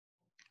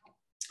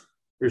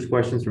First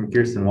questions from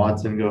Kirsten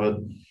Watson. Go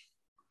ahead.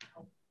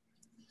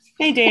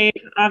 Hey Dave,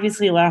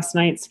 obviously last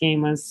night's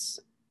game was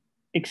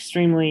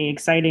extremely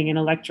exciting and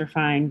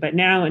electrifying, but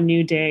now a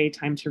new day,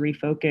 time to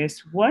refocus.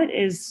 What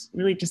is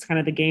really just kind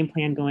of the game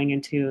plan going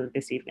into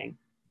this evening?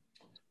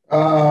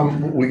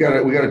 We got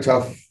a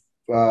tough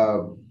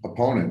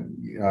opponent.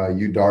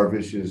 Yu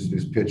Darvish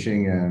is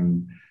pitching,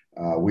 and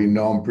we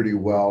know him pretty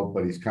well,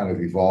 but he's kind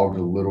of evolved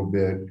a little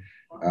bit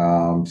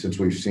since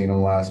we've seen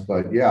him last.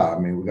 But yeah, I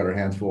mean, we got our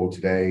hands full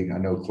today. I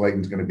know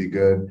Clayton's going to be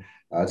good.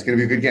 It's going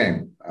to be a good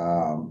game.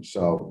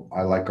 So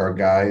I like our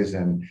guys,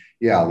 and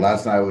yeah,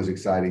 last night was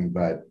exciting,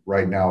 but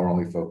right now our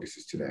only focus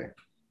is today.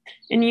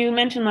 And you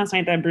mentioned last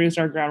night that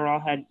Brusdar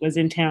Graterol was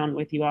in town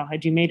with you all.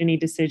 Had you made any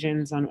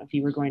decisions on if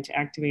you were going to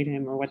activate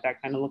him or what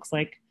that kind of looks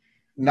like?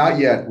 Not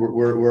yet.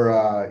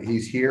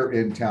 He's here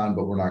in town,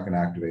 but we're not going to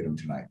activate him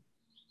tonight.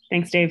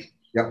 Thanks, Dave.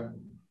 Yep.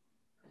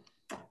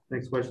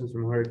 Next questions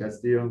from Jorge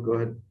Castillo. Go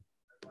ahead.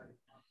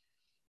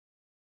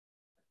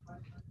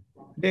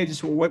 Dave,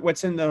 just what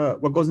goes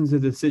into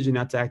the decision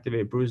not to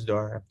activate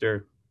Brusdar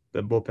after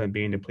the bullpen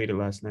being depleted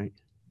last night?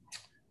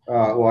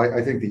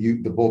 I think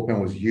the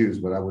bullpen was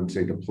used, but I wouldn't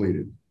say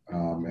depleted.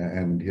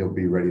 And he'll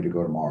be ready to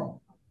go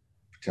tomorrow,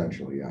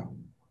 potentially. Yeah.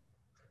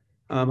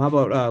 How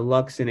about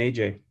Lux and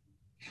AJ?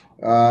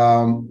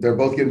 They're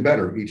both getting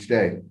better each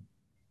day.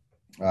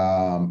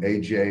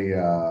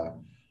 AJ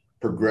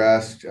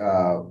progressed.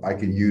 I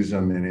can use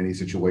him in any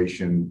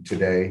situation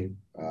today.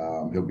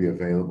 He'll be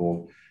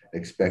available.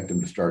 Expect him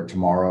to start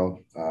tomorrow.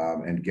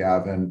 And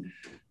Gavin,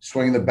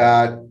 swinging the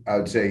bat, I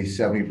would say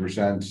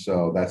 70%.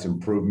 So that's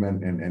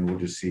improvement, and we'll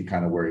just see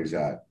kind of where he's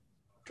at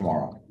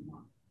tomorrow.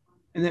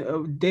 And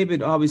then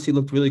David obviously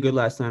looked really good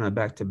last night on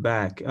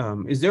back-to-back.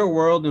 Is there a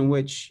world in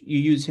which you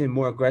use him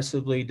more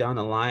aggressively down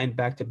the line,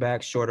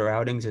 back-to-back, shorter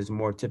outings as a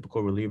more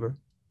typical reliever?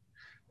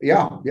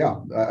 Yeah.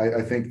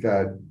 I think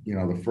that,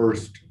 the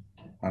first,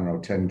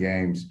 10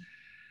 games,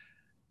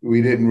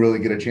 we didn't really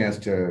get a chance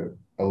to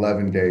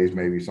 11 days,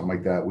 maybe something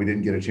like that. We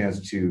didn't get a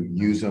chance to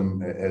use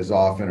them as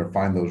often or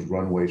find those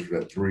runways for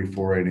that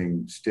 3-4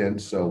 inning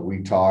stints. So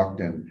we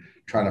talked and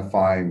trying to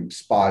find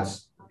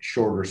spots,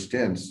 shorter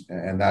stints,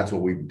 and that's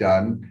what we've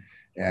done.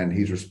 And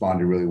he's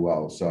responded really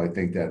well. So I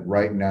think that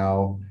right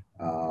now,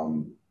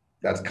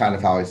 that's kind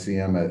of how I see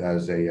him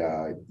as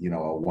a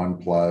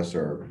 1+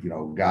 or,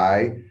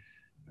 guy.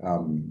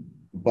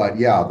 But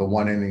yeah, the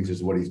 1 innings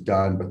is what he's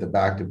done, but the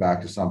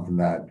back-to-back is something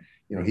that,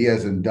 he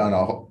hasn't done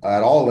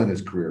at all in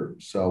his career.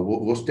 So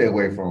we'll stay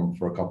away from him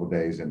for a couple of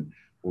days, and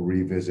we'll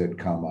revisit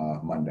come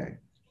Monday.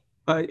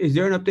 Is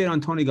there an update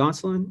on Tony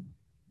Gonsolin?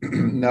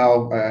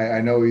 No, I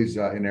know he's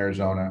in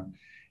Arizona,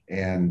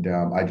 and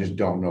I just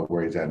don't know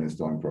where he's at in his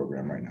throwing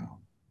program right now.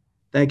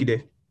 Thank you,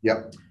 Dave.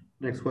 Yep.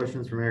 Next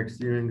question is from Eric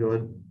Steven. Go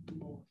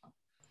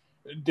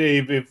ahead.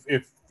 Dave,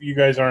 if you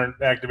guys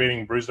aren't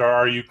activating Brusdar,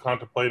 are you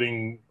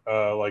contemplating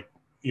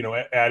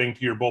adding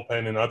to your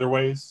bullpen in other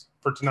ways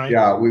for tonight?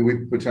 Yeah,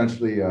 we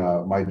potentially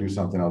might do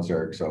something else,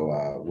 Eric.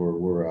 So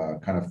we're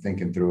kind of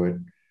thinking through it.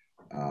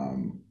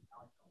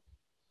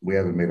 We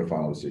haven't made a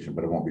final decision,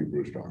 but it won't be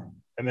Brusdar.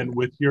 And then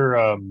with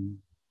your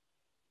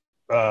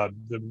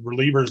the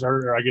relievers,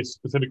 or I guess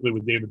specifically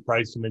with David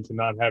Price, you mentioned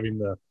not having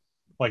the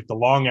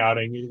long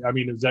outing. I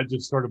mean, is that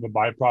just sort of a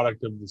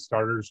byproduct of the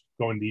starters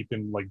going deep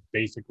in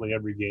basically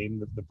every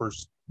game the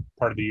first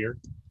part of the year?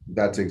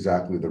 That's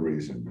exactly the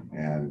reason.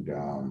 And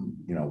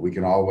we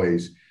can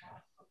always,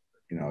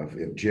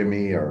 if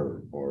Jimmy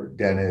or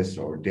Dennis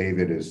or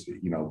David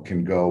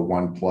can go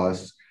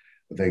 1+,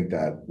 I think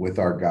that with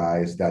our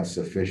guys, that's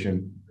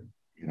sufficient.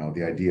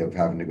 The idea of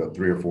having to go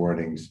 3 or 4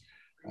 innings,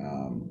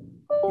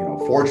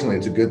 fortunately,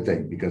 it's a good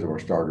thing because of our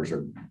starters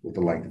are with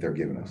the length that they're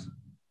giving us.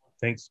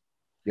 Thanks.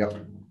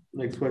 Yep.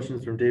 Next question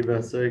is from Dave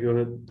Vassay. Go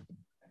ahead.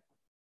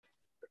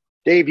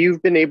 Dave,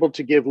 you've been able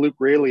to give Luke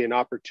Raley an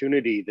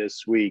opportunity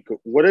this week.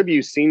 What have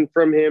you seen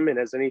from him, and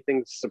has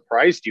anything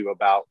surprised you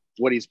about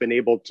what he's been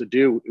able to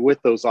do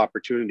with those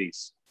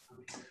opportunities?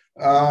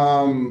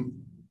 No,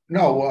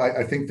 well,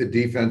 I think the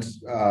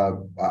defense,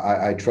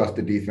 I trust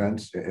the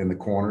defense in the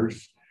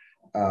corners.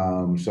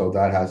 So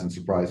that hasn't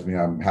surprised me.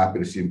 I'm happy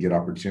to see him get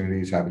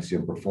opportunities, happy to see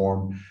him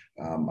perform.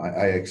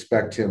 I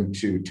expect him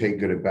to take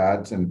good at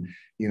bats. And,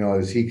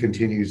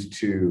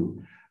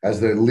 as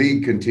the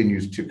league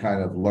continues to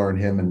kind of learn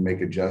him and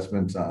make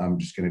adjustments, I'm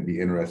just going to be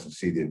interested to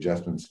see the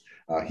adjustments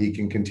he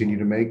can continue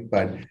to make.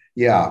 But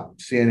yeah,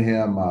 seeing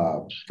him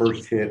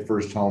first hit,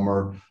 first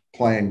homer,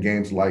 playing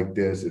games like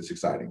this, it's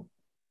exciting.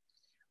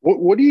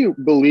 What do you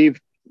believe,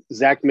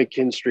 Zach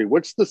McKinstry?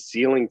 What's the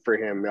ceiling for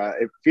him?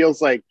 It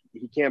feels like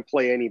he can't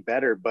play any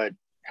better, but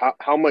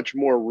how much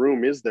more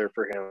room is there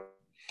for him?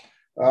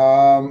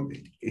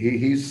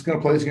 He's going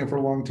to play this game for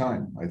a long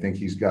time. I think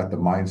he's got the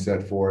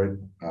mindset for it.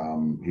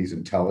 He's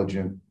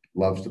intelligent,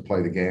 loves to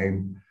play the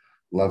game,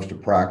 loves to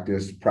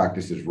practice.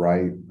 Practice is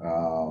right.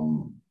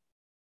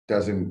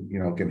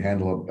 Can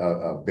handle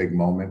a big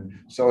moment.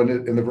 So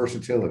in the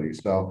versatility.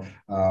 So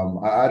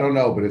I don't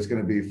know, but it's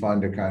going to be fun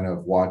to kind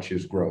of watch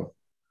his growth.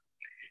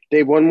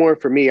 Dave, one more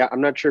for me.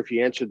 I'm not sure if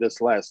you answered this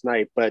last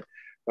night, but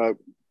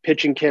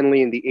pitching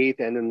Kenley in the 8th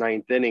and the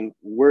 9th inning,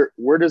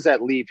 where does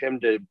that leave him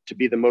to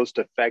be the most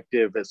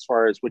effective as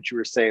far as what you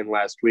were saying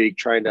last week,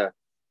 trying to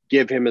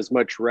give him as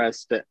much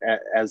rest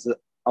as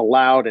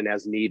allowed and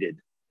as needed?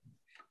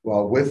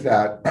 Well, with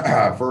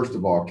that, first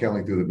of all,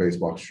 Kenley threw the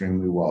baseball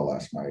extremely well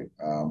last night,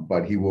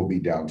 but he will be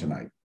down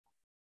tonight.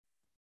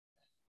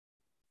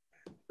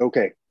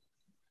 Okay.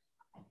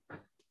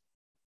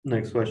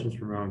 Next question's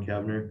from Ron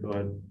Kavner. Go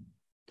ahead.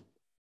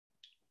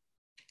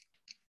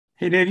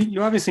 Hey, Dave,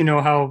 you obviously know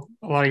how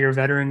a lot of your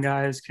veteran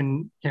guys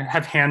can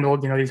have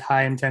handled, these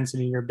high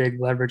intensity or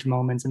big leverage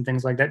moments and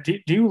things like that. Do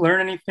you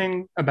learn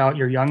anything about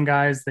your young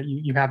guys that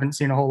you haven't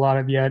seen a whole lot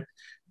of yet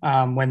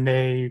when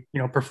they,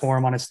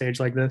 perform on a stage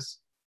like this?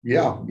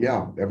 Yeah.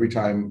 Every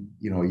time,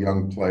 a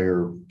young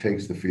player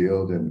takes the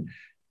field and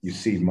you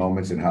see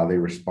moments in how they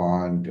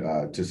respond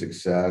to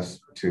success,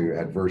 to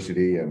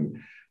adversity. And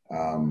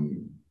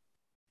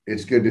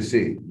it's good to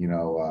see,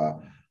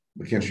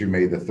 McKinstry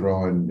made the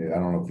throw, and I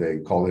don't know if they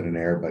called it an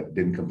error, but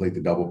didn't complete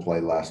the double play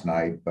last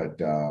night. But,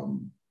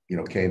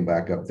 came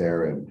back up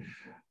there and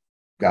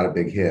got a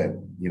big hit.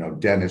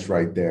 Dennis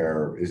right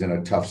there is in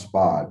a tough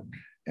spot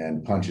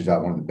and punches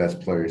out one of the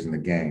best players in the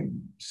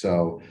game.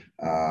 So,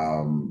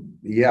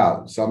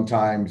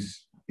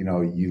 sometimes,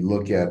 you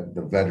look at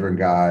the veteran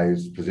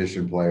guys,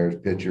 position players,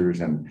 pitchers,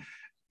 and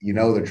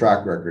the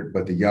track record.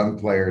 But the young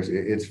players,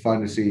 it's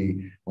fun to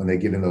see when they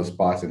get in those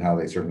spots and how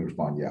they certainly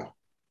respond. Yeah.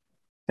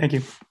 Thank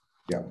you.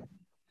 Yeah.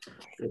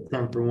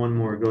 Time for one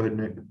more. Go ahead,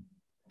 Nick.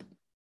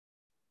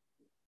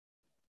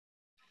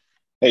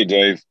 Hey,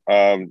 Dave.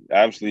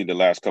 Obviously, the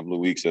last couple of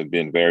weeks have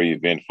been very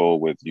eventful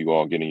with you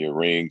all getting your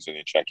rings and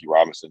then Jackie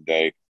Robinson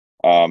Day.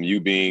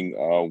 You being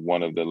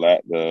one of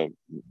the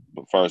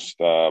first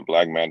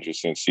Black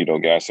managers since Cito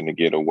Gaston to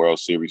get a World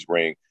Series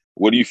ring,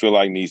 what do you feel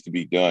like needs to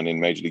be done in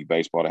Major League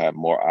Baseball to have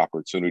more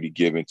opportunity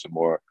given to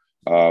more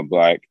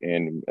Black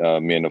and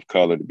men of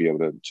color to be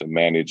able to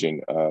manage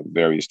in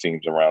various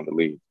teams around the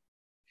league?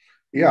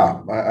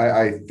 Yeah,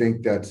 I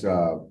think that's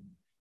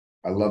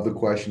I love the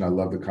question. I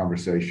love the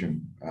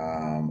conversation.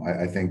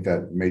 I think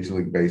that Major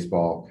League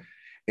Baseball,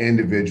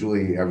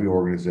 individually, every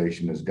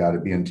organization has got to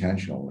be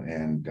intentional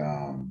and,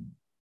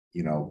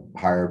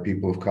 hire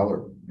people of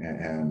color.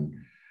 And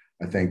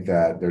I think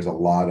that there's a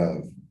lot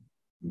of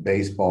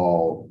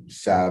baseball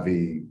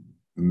savvy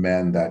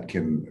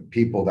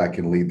people that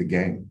can lead the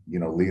game,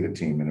 lead a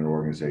team in an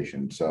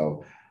organization.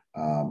 So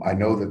I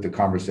know that the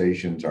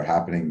conversations are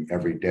happening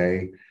every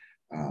day.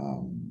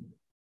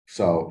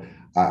 So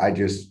I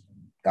just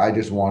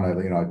want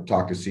to,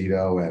 talk to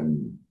Cito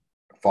and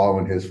follow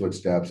in his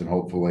footsteps and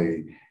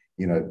hopefully,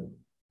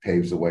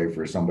 paves the way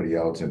for somebody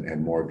else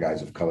and more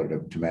guys of color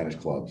to manage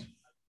clubs.